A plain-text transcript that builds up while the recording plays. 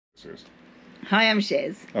Cheers. Hi, I'm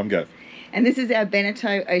Shez. I'm Gav. And this is our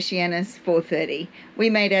Beneteau Oceanis 430.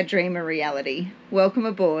 We made our dream a reality. Welcome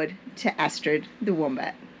aboard to Astrid the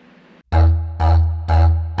Wombat.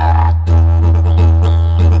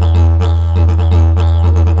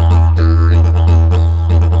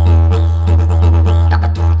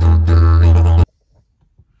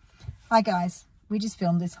 Hi guys, we just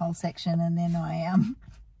filmed this whole section and then I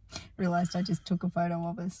realised I just took a photo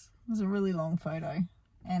of us. It was a really long photo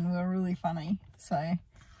and we were really funny, so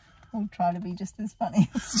we'll try to be just as funny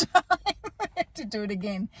this time. We have to do it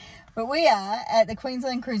again. But we are at the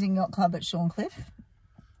Queensland Cruising Yacht Club at Shorncliffe.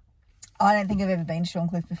 I don't think I've ever been to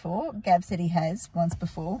Shorncliffe before. Gav said he has once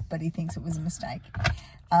before, but he thinks it was a mistake.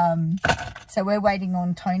 So we're waiting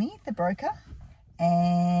on Tony, the broker,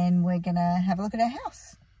 and we're going to have a look at our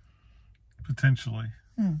house. Potentially.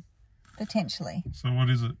 Potentially. So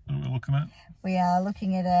what is it that we're looking at? We are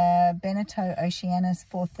looking at a Beneteau Oceanis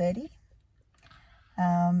 430.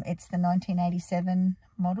 It's the 1987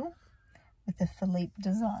 model with the Philippe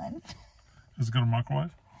design. Has it got a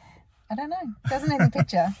microwave? I don't know. It doesn't in the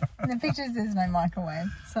picture. In the pictures there's no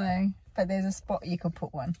microwave. So, but there's a spot you could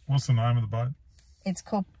put one. What's the name of the boat? It's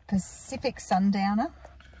called Pacific Sundowner,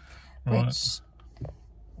 Right. which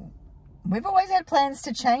we've always had plans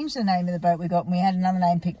to change the name of the boat we got, and we had another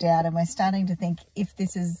name picked out, and we're starting to think if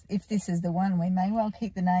this is the one, we may well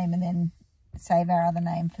keep the name and then save our other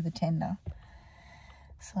name for the tender.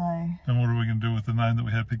 So. And what are we going to do with the name that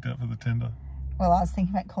we had picked out for the tender? Well, I was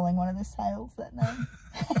thinking about calling one of the sails that name.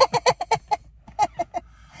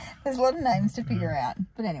 There's a lot of names to figure out,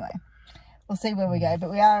 but anyway, we'll see where we go.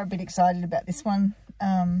 But we are a bit excited about this one.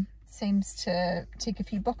 Seems to tick a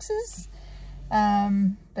few boxes,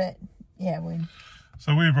 but yeah,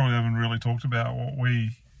 So we probably haven't really talked about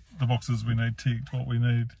the boxes we need ticked, what we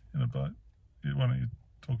need in a boat. Why don't you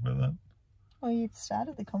talk about that? Well, you've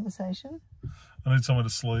started the conversation. I need somewhere to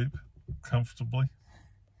sleep comfortably.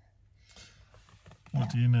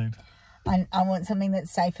 What do you need? I want something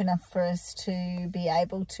that's safe enough for us to be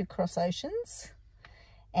able to cross oceans.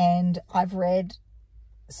 And I've read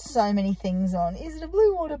so many things on, is it a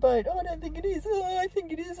blue water boat? Oh, I don't think it is. Oh, I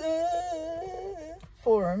think it is.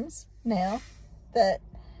 Forums now that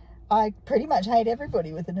I pretty much hate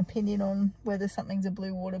everybody with an opinion on whether something's a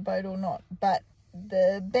blue water boat or not. But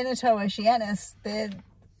the Beneteau Oceanis,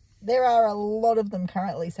 there are a lot of them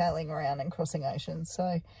currently sailing around and crossing oceans.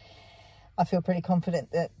 So I feel pretty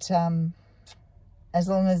confident that as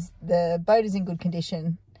long as the boat is in good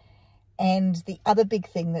condition. And the other big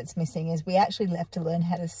thing that's missing is we actually left to learn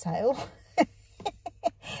how to sail.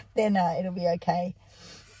 Then it'll be okay.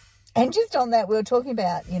 And just on that, we were talking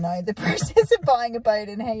about, you know, the process of buying a boat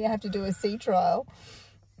and how you have to do a sea trial.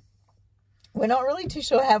 We're not really too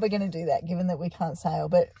sure how we're going to do that, given that we can't sail.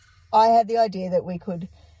 But I had the idea that we could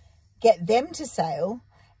get them to sail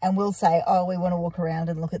and we'll say, oh, we want to walk around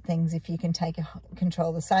and look at things if you can take control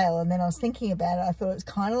of the sail. And then I was thinking about it. I thought it's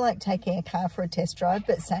kind of like taking a car for a test drive,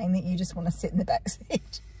 but saying that you just want to sit in the back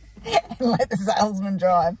seat and let the salesman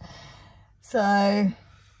drive. So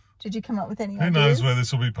did you come up with any ideas? Who knows where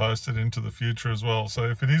this will be posted into the future as well. So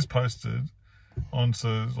if it is posted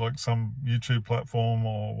onto like some YouTube platform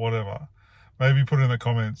or whatever, maybe put in the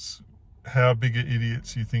comments how big of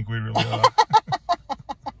idiots you think we really are.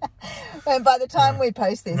 And by the time we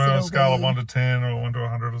post this, on a scale of 1 to 10 or 1 to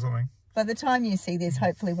 100 or something. By the time you see this,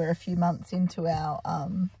 hopefully we're a few months into our,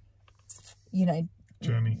 you know,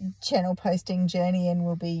 channel posting journey, and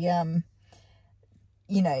we'll be,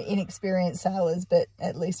 you know, inexperienced sailors, but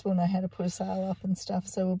at least we'll know how to put a sail up and stuff.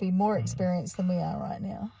 So we'll be more experienced than we are right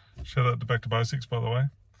now. Shout out to Back to Basics, by the way.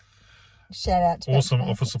 Shout out to awesome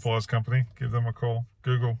office supplies company. Give them a call.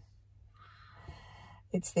 Google.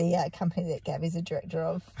 It's the company that Gav is a director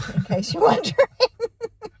of, in case you're wondering.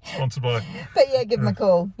 Sponsored by. But yeah, give them a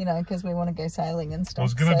call, you know, because we want to go sailing and stuff. I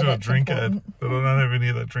was going to do a drink ad, but I don't have any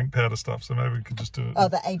of that drink powder stuff, so maybe we could just do it. Oh,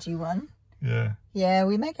 the AG1? Yeah. Yeah,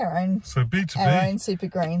 we make our own. So B2B. Our own super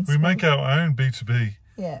greens. We make our own B2B.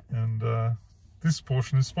 Yeah. And this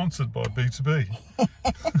portion is sponsored by B2B.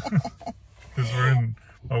 Because we're in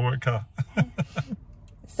my work car.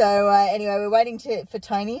 So anyway, we're waiting for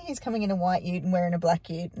Tony. He's coming in a white ute and we're in a black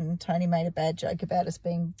ute, and Tony made a bad joke about us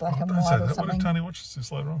being black and white or something. What if Tony watches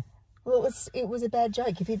this later on? Well, it was a bad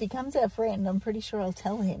joke. If he becomes our friend, I'm pretty sure I'll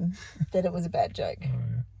tell him that it was a bad joke. Oh,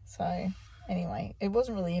 yeah. So anyway, it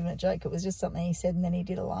wasn't really even a joke. It was just something he said, and then he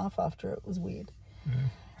did a laugh after. It was weird.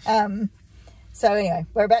 Yeah. So anyway,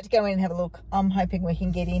 we're about to go in and have a look. I'm hoping we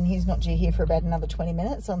can get in. He's not due here for about another 20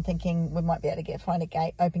 minutes. So I'm thinking we might be able to find a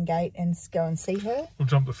gate, open gate, and go and see her. We'll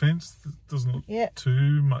jump the fence. It doesn't look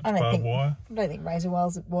too much barbed wire. I don't think razor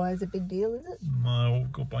wire is a big deal, is it? No,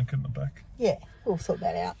 we've got a blanket in the back. Yeah, we'll sort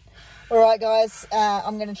that out. All right, guys,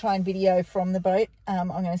 I'm going to try and video from the boat. I'm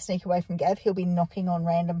going to sneak away from Gav. He'll be knocking on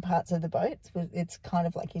random parts of the boat. It's kind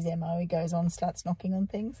of like his MO. He goes on, starts knocking on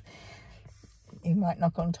things. He might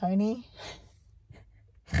knock on Tony.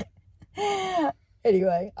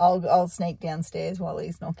 Anyway, I'll sneak downstairs while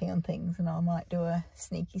he's knocking on things, and I might do a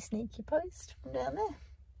sneaky post from down there.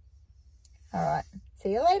 All right,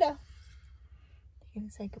 see you later. You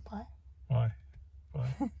gonna say goodbye? Bye.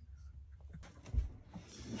 Bye.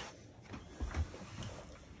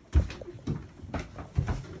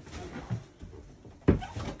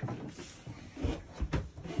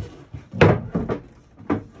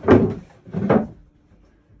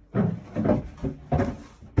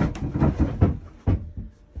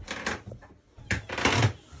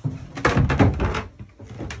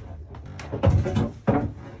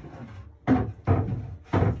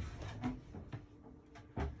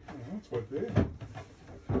 Wet there.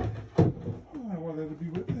 I don't know why that'd be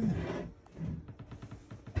wet there.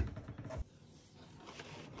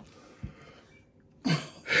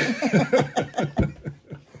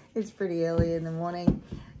 It's pretty early in the morning.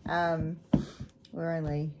 We're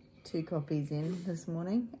only 2 coffees in this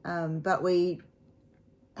morning, but we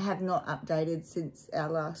have not updated since our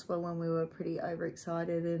last one when we were pretty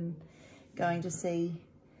overexcited and going to see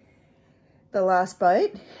the last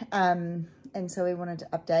boat. And so we wanted to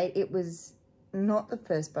update. It was not the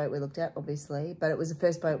first boat we looked at, obviously, but it was the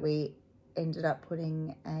first boat we ended up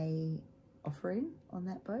putting a offer in on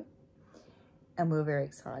that boat. And we were very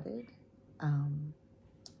excited.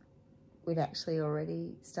 We'd actually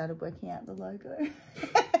already started working out the logo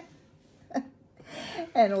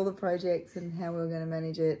and all the projects and how we were going to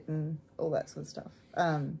manage it and all that sort of stuff.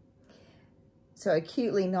 So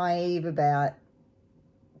acutely naive about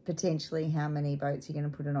potentially how many boats you're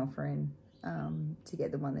going to put an offer in. To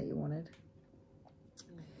get the one that you wanted.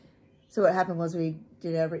 So what happened was we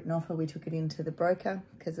did our written offer. We took it into the broker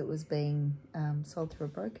because it was being sold through a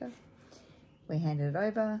broker. We handed it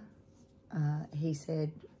over. He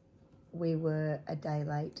said we were a day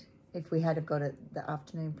late. If we had have got it the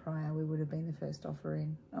afternoon prior, we would have been the first offer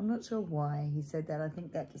in. I'm not sure why he said that. I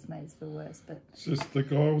think that just made us feel worse. But it's just the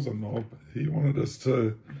guy was a knob. He wanted us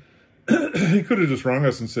to... he could have just rung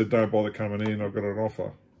us and said, don't bother coming in, I've got an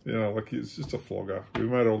offer. You know, like, it's just a flogger. We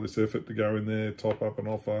made all this effort to go in there, top up an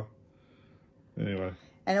offer. Anyway.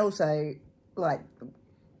 And also, like,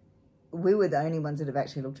 we were the only ones that have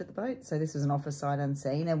actually looked at the boat. So this was an offer sight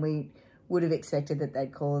unseen. And we would have expected that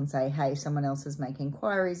they'd call and say, hey, someone else is making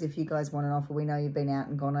inquiries. If you guys want an offer, we know you've been out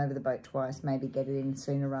and gone over the boat twice. Maybe get it in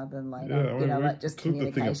sooner rather than later. Yeah, I mean, you know, we like just took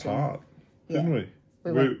communication. the thing apart, didn't we?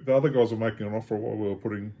 The other guys were making an offer while we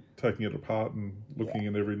were taking it apart and looking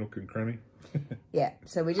in every nook and cranny. Yeah,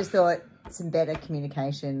 so we just thought some better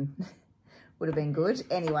communication would have been good.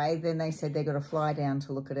 Anyway, then they said they got to fly down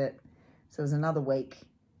to look at it. So it was another week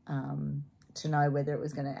to know whether it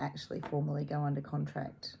was going to actually formally go under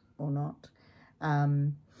contract or not.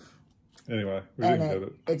 Anyway, we didn't get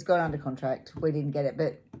it. It's got under contract. We didn't get it.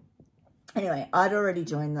 But anyway, I'd already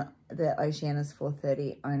joined the Oceanis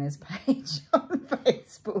 430 owners page on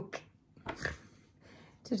Facebook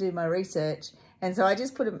to do my research. And so I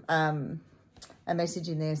just put a message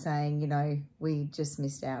in there saying, you know, we just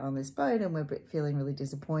missed out on this boat and we're feeling really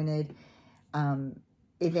disappointed.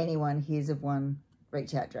 If anyone hears of one,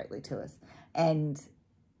 reach out directly to us. And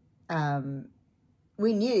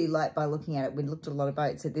we knew, like, by looking at it, we'd looked at a lot of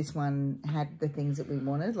boats, that this one had the things that we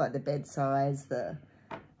wanted, like the bed size, the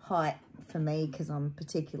height for me, because I'm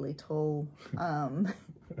particularly tall. And,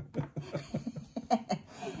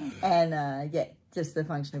 yeah, just the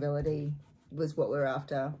functionality was what we're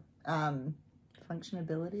after.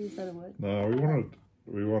 Functionability, is that a word? No,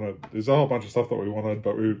 we wanted, there's a whole bunch of stuff that we wanted,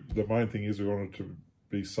 but the main thing is we wanted to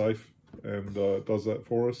be safe, and it does that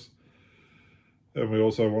for us. And we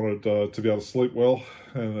also wanted to be able to sleep well,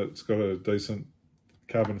 and it's got a decent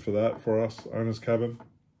cabin for that, for us, owner's cabin,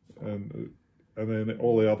 and then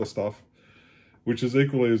all the other stuff, which is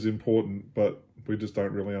equally as important, but we just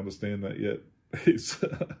don't really understand that yet.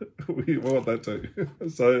 We want that too.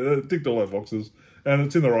 So it ticked all our boxes, and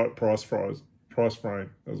it's in the right price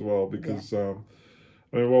frame as well, because I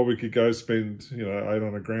mean, while we could go spend, you know,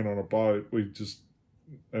 800 grand on a boat, we just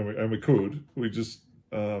we just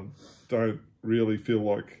don't really feel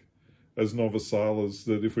like, as novice sailors,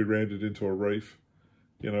 that if we ran it into a reef,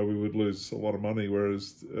 you know, we would lose a lot of money,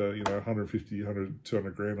 whereas, you know, 150, 100,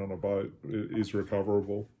 200 grand on a boat is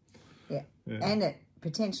recoverable. Yeah. And it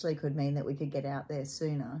potentially could mean that we could get out there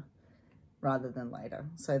sooner rather than later.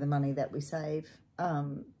 So the money that we save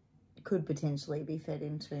could potentially be fed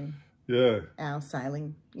into our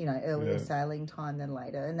sailing, you know, earlier sailing time than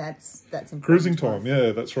later. And that's important. Cruising time,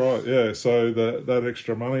 yeah, that's right. Yeah, so that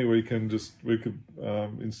extra money we could,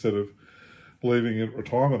 instead of leaving at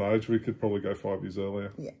retirement age, we could probably go 5 years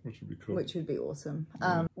earlier. Yeah. Which would be cool. Which would be awesome.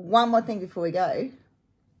 One more thing before we go.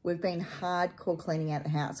 We've been hardcore cleaning out the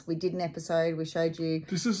house. We did an episode. We showed you...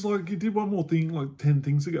 This is like, you did one more thing like 10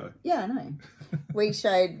 things ago. Yeah, I know. We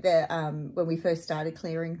showed the when we first started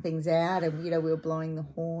clearing things out, and, you know, we were blowing the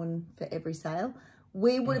horn for every sale.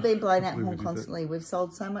 We would have been blowing that horn constantly. We've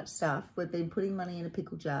sold so much stuff. We've been putting money in a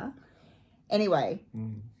pickle jar. Anyway,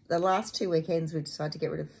 the last 2 weekends, we decided to get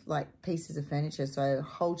rid of, like, pieces of furniture. So a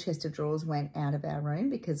whole chest of drawers went out of our room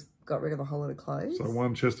because we got rid of a whole lot of clothes. So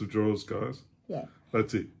one chest of drawers, guys. Yeah.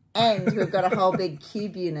 That's it. And we've got a whole big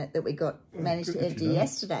cube unit that we managed to empty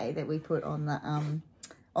yesterday that we put on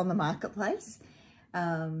the marketplace.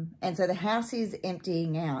 And so the house is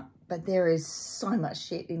emptying out, but there is so much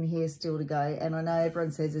shit in here still to go. And I know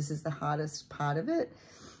everyone says this is the hardest part of it,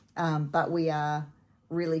 but we are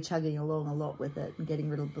really chugging along a lot with it and getting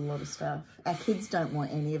rid of a lot of stuff. Our kids don't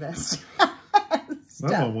want any of our stuff.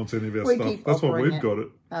 No one wants any of our stuff. That's why we've got it.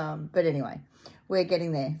 But anyway, we're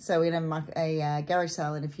getting there. So we're going to make a garage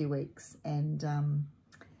sale in a few weeks and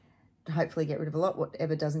hopefully get rid of a lot.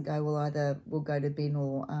 Whatever doesn't go will go to bin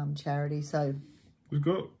or charity. So we've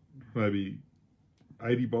got maybe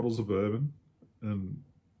 80 bottles of bourbon and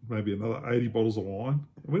maybe another 80 bottles of wine.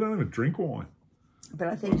 We don't even drink wine. But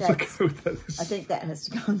I think I think that has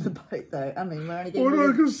to go on the boat, though. I mean, we're only getting we're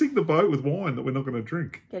not going to sink the boat with wine that we're not going to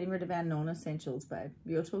drink. Getting rid of our non-essentials, babe.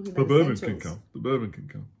 You're talking about the bourbon essentials. can come. The bourbon can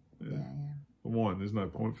come. Yeah. The wine, there's no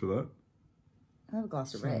point for that. I have a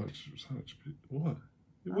glass of red. What?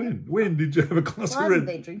 When did you have a glass of red? I haven't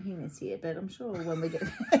been drinking this year, but I'm sure when we get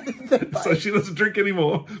So she doesn't drink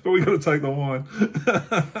anymore, but we got to take the wine.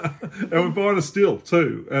 And we're buying a still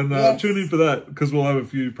too. And tune in for that because we'll have a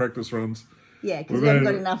few practice runs. Yeah, because we haven't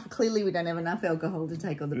got enough. Clearly, we don't have enough alcohol to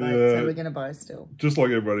take on the boat, so we're going to buy a still. Just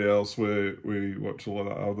like everybody else, we watch a lot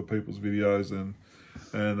of other people's videos, and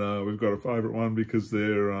we've got a favourite one because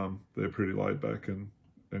they're pretty laid back and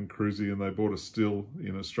cruisy, and they bought a still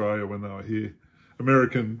in Australia when they were here.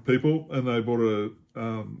 American people, and they bought a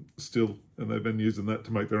still, and they've been using that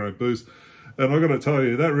to make their own booze. And I've got to tell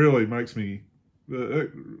you, that really makes me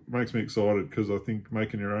excited because I think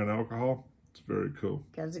making your own alcohol. It's very cool.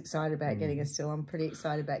 I was excited about getting a still. I'm pretty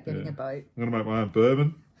excited about getting a boat. I'm going to make my own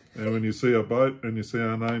bourbon. And when you see a boat and you see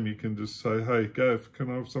our name, you can just say, hey, Gav,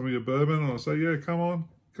 can I have some of your bourbon? And I'll say, yeah, come on,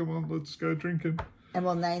 let's go drinking. And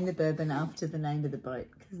we'll name the bourbon after the name of the boat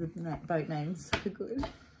because the boat name's so good.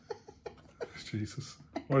 Jesus.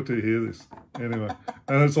 Wait till you hear this. Anyway.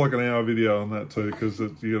 And it's like an hour video on that too because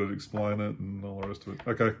you got to explain it and all the rest of it.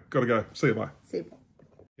 Okay, got to go. See you, bye. See you.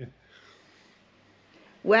 Yeah.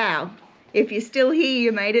 Wow. If you're still here,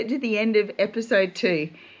 you made it to the end of episode 2.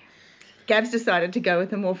 Gav's decided to go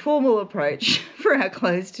with a more formal approach for our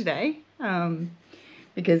clothes today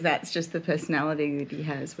because that's just the personality that he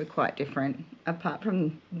has. We're quite different, apart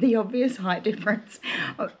from the obvious height difference.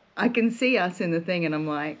 I can see us in the thing and I'm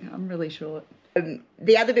like, I'm really short.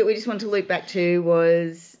 The other bit we just want to loop back to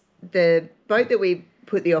was the boat that we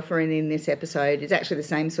put the offer in this episode is actually the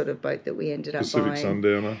same sort of boat that we ended up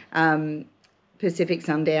buying. Pacific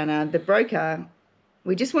Sundowner. The broker,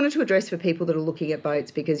 we just wanted to address for people that are looking at boats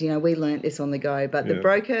because, you know, we learnt this on the go. But the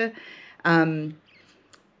broker,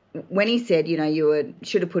 when he said, you know,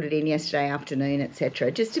 should have put it in yesterday afternoon, etc.,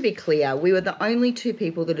 just to be clear, we were the only 2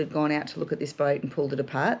 people that had gone out to look at this boat and pulled it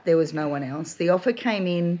apart. There was no one else. The offer came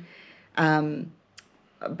in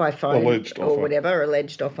by phone alleged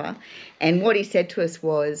offer. And what he said to us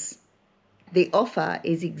was, the offer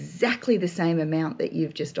is exactly the same amount that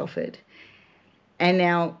you've just offered. And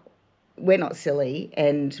now we're not silly,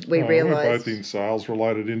 and we realised... We're both in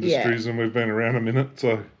sales-related industries, and we've been around a minute,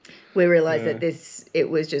 so... We realised that it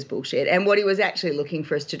was just bullshit. And what he was actually looking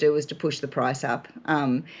for us to do was to push the price up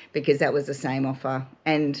because that was the same offer.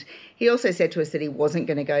 And he also said to us that he wasn't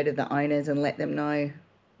going to go to the owners and let them know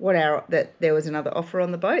that there was another offer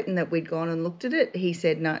on the boat and that we'd gone and looked at it. He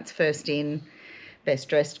said, no, it's first in, best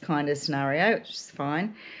dressed kind of scenario, which is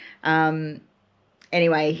fine.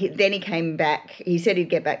 Anyway, then he came back. He said he'd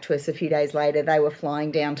get back to us a few days later. They were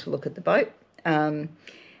flying down to look at the boat.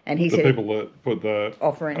 And he The said people that put the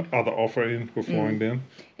other offer in were flying down.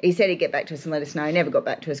 he said he'd get back to us and let us know. He never got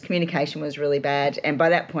back to us. Communication was really bad. And by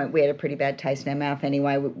that point, we had a pretty bad taste in our mouth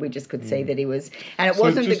anyway. We just could see that he was... And it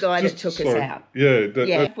wasn't the guy that took us out.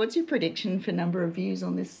 Yeah. What's your prediction for number of views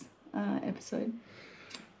on this episode?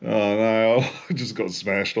 Oh, no, I just got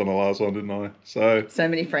smashed on the last one, didn't I? So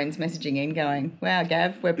many friends messaging in going, wow,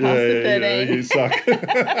 Gav, we're past the 13. Yeah, you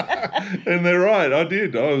suck. And they're right, I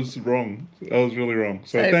did. I was wrong. I was really wrong.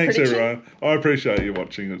 So thanks, everyone. I appreciate you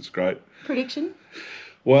watching. It's great. Prediction?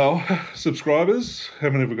 Well, subscribers, how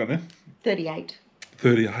many have we got now? 38.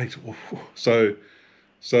 38. So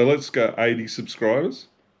let's go 80 subscribers.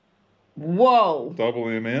 Whoa. Double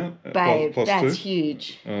the amount. Babe, plus that's 2.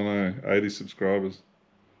 huge. I know, 80 subscribers.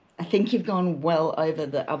 I think you've gone well over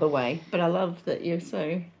the other way, but I love that you're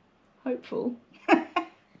so hopeful.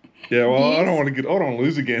 Yeah, well, views? I don't want to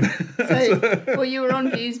lose again. Well, you were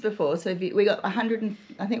on views before, so we got 100.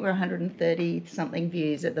 I think we're 130 something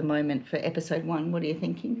views at the moment for episode 1. What are you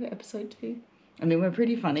thinking for episode 2? I mean, we're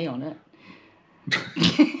pretty funny on it.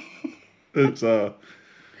 It's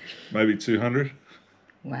maybe 200.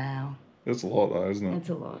 Wow. That's a lot, though, isn't it? That's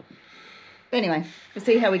a lot. But anyway, we'll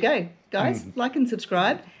see how we go, guys. Like and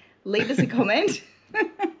subscribe. Leave us a comment.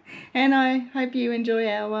 And I hope you enjoy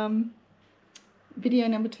our video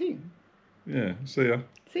number 2. Yeah, see ya.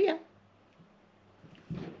 See ya.